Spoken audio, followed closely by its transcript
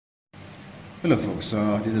Hello folks,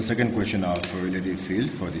 this is the second question of related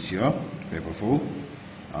field for this year, paper 4.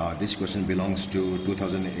 This question belongs to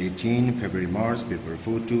 2018 February March, paper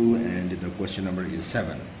 4-2, and the question number is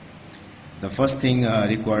 7. The first thing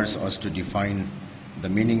requires us to define the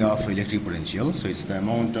meaning of electric potential. So it's the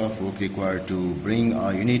amount of work required to bring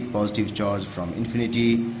a unit positive charge from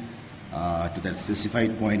infinity to that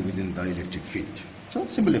specified point within the electric field. So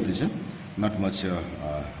simple definition, not much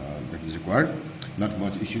is required, not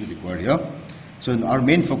much issues required here. So our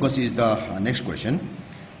main focus is the next question.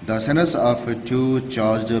 The centers of two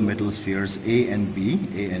charged metal spheres A and B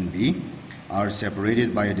are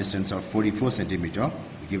separated by a distance of 44 centimeter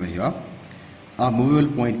given here. A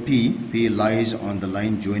movable point P lies on the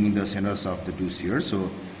line joining the centers of the two spheres. So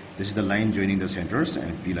this is the line joining the centers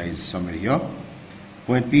and P lies somewhere here.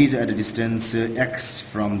 Point P is at a distance x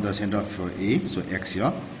from the center of A, so x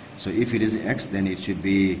here. So if it is x, then it should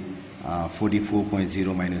be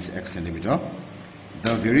 44.0 minus x centimeter.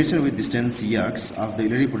 The variation with distance x of the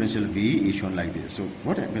electric potential V is shown like this. So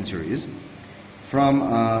what happens here is from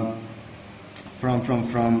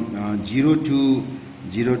 0 to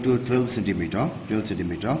 12 centimeter,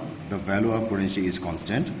 the value of potential is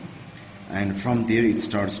constant, and from there it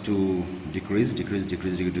starts to decrease. It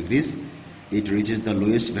reaches the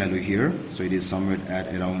lowest value here. So it is somewhere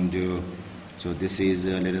at around. So this is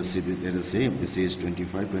let us say this is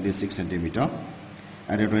 26 centimeter.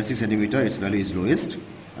 At 26 centimeter, its value is lowest,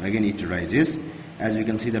 and again it rises. As you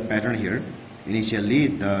can see the pattern here, initially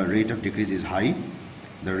the rate of decrease is high,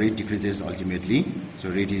 the rate decreases ultimately, so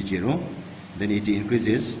rate is 0, then it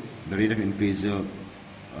increases, the rate of increase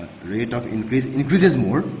increases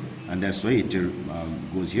more, and that's why it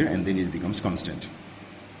goes here, and then it becomes constant.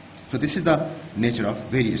 So this is the nature of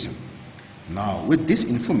variation. Now with this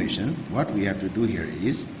information, what we have to do here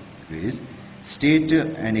is state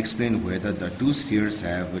and explain whether the two spheres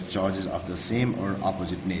have charges of the same or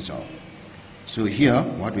opposite nature. So here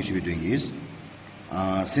what we should be doing is,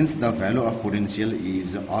 since the value of potential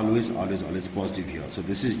is always positive here, so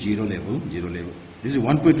this is zero level, this is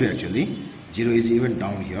 1.2 actually, 0 is even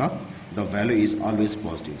down here, the value is always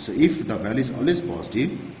positive. So if the value is always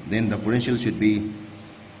positive, then the potential should be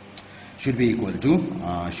equal to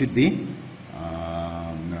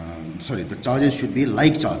the charges should be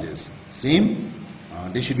like charges, same,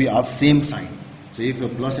 they should be of same sign. So if a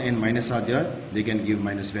plus and minus are there, they can give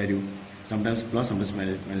minus value, sometimes plus, sometimes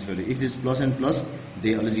minus value. If it is plus and plus,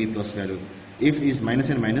 they always give plus value. If it is minus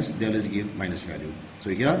and minus, they always give minus value. So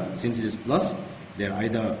here, since it is plus, they are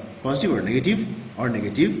either positive or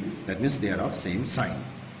negative, that means they are of same sign.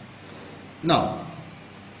 Now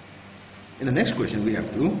in the next question we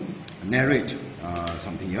have to narrate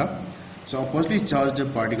something here. So a positively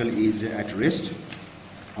charged particle is at rest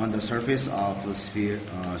on the surface of a sphere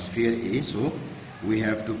A. So we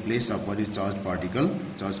have to place a positively charged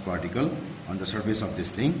particle on the surface of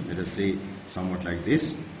this thing. Let us say somewhat like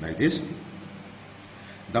this.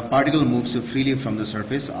 The particle moves freely from the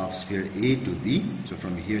surface of sphere A to B. So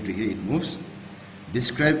from here to here it moves.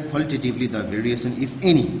 Describe qualitatively the variation, if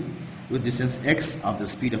any, with distance x of the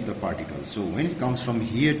speed of the particle. So when it comes from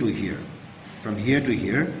here to here,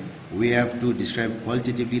 we have to describe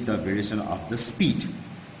qualitatively the variation of the speed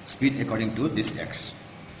according to this x.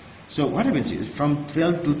 So what happens is from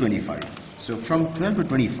 12 to 25. So from 12 to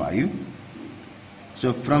 25,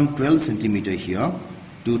 so from 12 centimeter here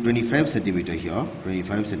to 25 centimeter here,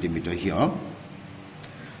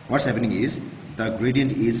 what's happening is the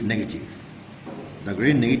gradient is negative. The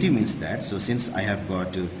gradient negative means that, so since I have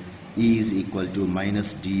got E is equal to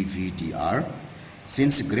minus dV dr,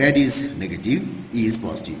 since grad is negative, E is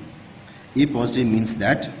positive. E positive means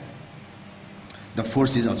that the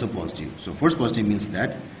force is also positive. So force positive means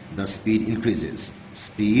that the speed increases.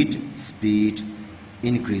 Speed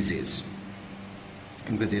increases.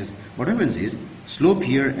 What happens is slope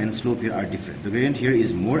here and slope here are different. The gradient here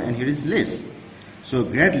is more and here is less. So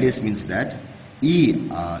grad less means that E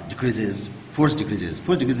decreases, force decreases.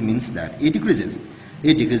 Force decreases means that E decreases.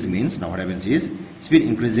 E decreases means, now what happens is speed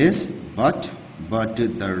increases, but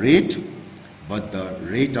the rate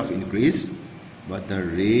of increase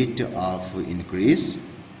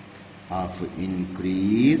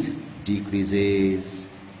decreases.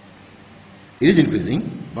 It is increasing,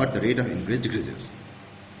 but the rate of increase decreases.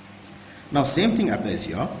 Now same thing applies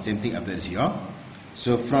here.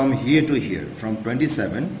 So from here to here, from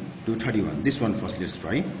 27 to 31, this one first let's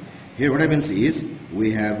try. Here what happens is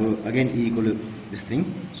we have again E equal to this thing.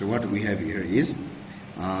 So what we have here is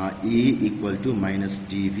E equal to minus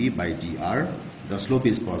dV by dr. The slope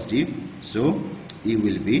is positive, so E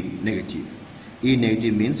will be negative. E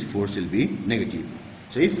negative means force will be negative.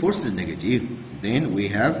 So if force is negative, then we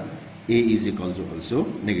have A is equal to also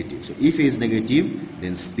negative. So if A is negative,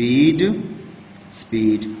 then speed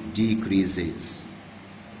decreases.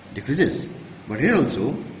 But here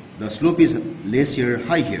also the slope is less here,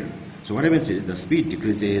 high here. So what happens is the speed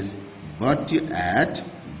decreases, but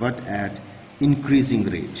at increasing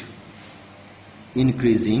rate.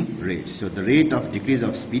 So the rate of decrease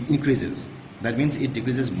of speed increases. That means it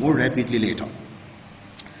decreases more rapidly later.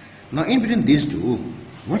 Now in between these two,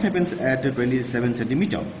 what happens at 27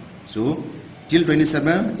 centimeter? So till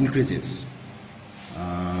 27 increases.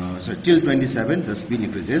 So till 27 the speed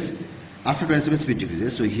increases. After 27 speed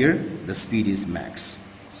decreases. So here the speed is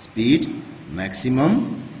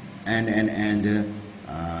maximum, and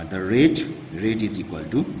the rate is equal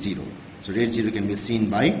to 0. So rate 0 can be seen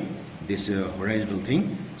by this horizontal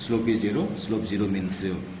thing. Slope is 0. Slope 0 means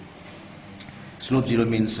E0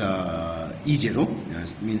 means E0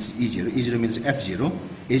 means E0. E0 means F0.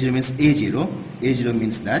 A0 means A0. A0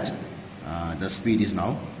 means that the speed is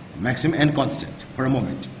now maximum and constant for a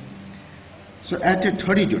moment. So at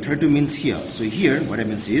 32 means here. So here what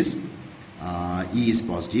happens is E is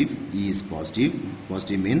positive.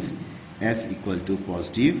 Positive means F equal to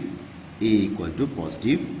positive, A equal to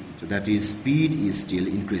positive. So that is speed is still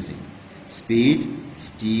increasing. The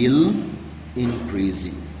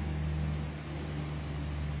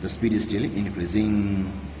speed is still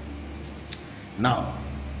increasing. Now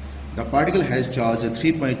the particle has charge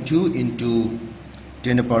 3.2 into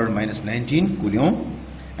 10 to the power minus 19 coulomb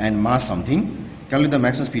and mass something. Calculate the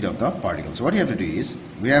maximum speed of the particle. So what you have to do is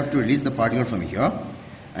we have to release the particle from here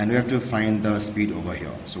and we have to find the speed over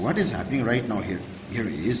here. So what is happening right now here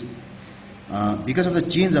is because of the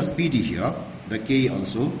change of PD here, the K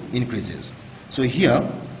also increases. So here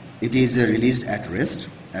it is released at rest.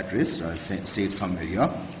 I'll say it somewhere here.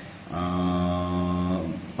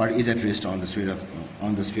 Part is at rest on the sphere of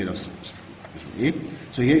A.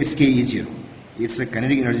 So here its K is 0. Its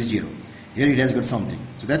kinetic energy is 0. Here it has got something.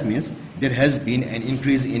 So that means there has been an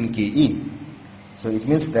increase in KE. So it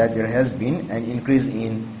means that there has been an increase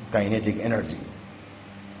in kinetic energy.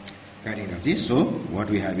 So what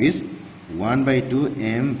we have is 1 by 2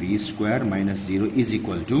 mv square minus 0 is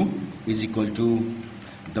equal to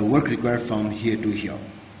the work required from here to here.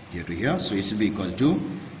 So it should be equal to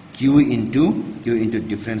Q into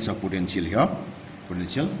difference of potential here,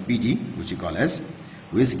 potential PD, which we call as,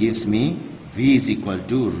 which gives me V is equal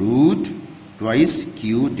to root twice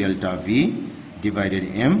Q delta V divided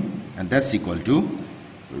M, and that's equal to,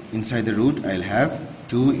 inside the root I'll have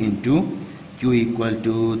 2 into Q equal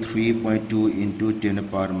to 3.2 into 10 to the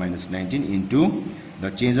power minus 19 into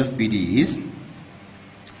the change of PD is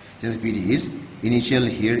initial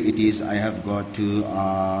here it is I have got to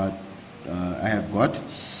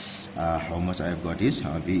how much I have got is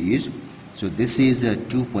V is, so this is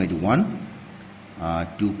 2.1,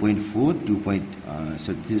 2.4,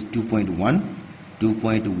 so this is 2.1,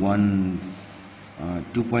 2.1,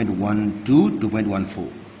 2.12, 2.14.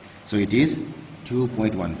 So it is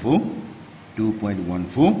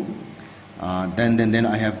 2.14. Then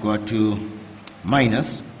I have got to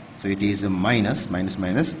minus. So it is a minus.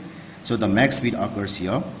 So the max speed occurs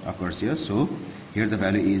here. So here the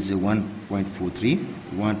value is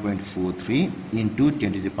 1.43 into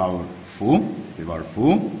 10 to the power 4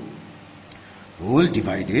 whole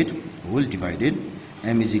divided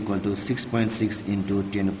m is equal to 6.6 into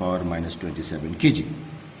 10 to the power minus 27 kg.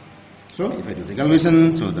 So if I do the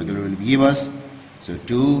calculation, so the calculation will give us, so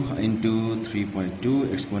 2 into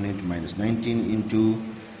 3.2 exponent minus 19 into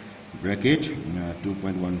bracket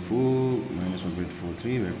 2.14 minus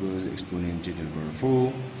 1.43 where goes exponent 10 to the power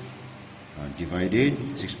 4 divided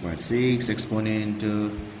 6.6 exponent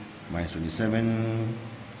minus 27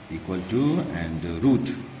 equal to, and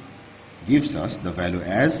root gives us the value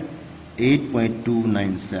as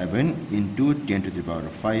 8.297 into 10 to the power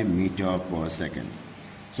 5 meter per second.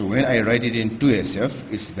 So when I write it in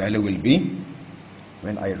 2SF, its value will be,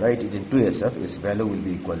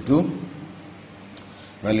 equal to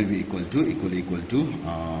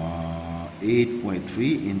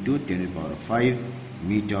 8.3 into 10 to the power 5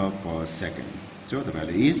 meter per second. So the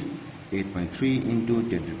value is 8.3 into 10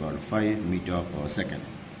 to the power 5 meter per second.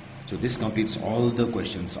 So this completes all the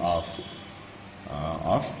questions of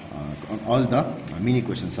all the mini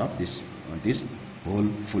questions of this whole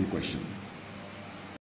full question.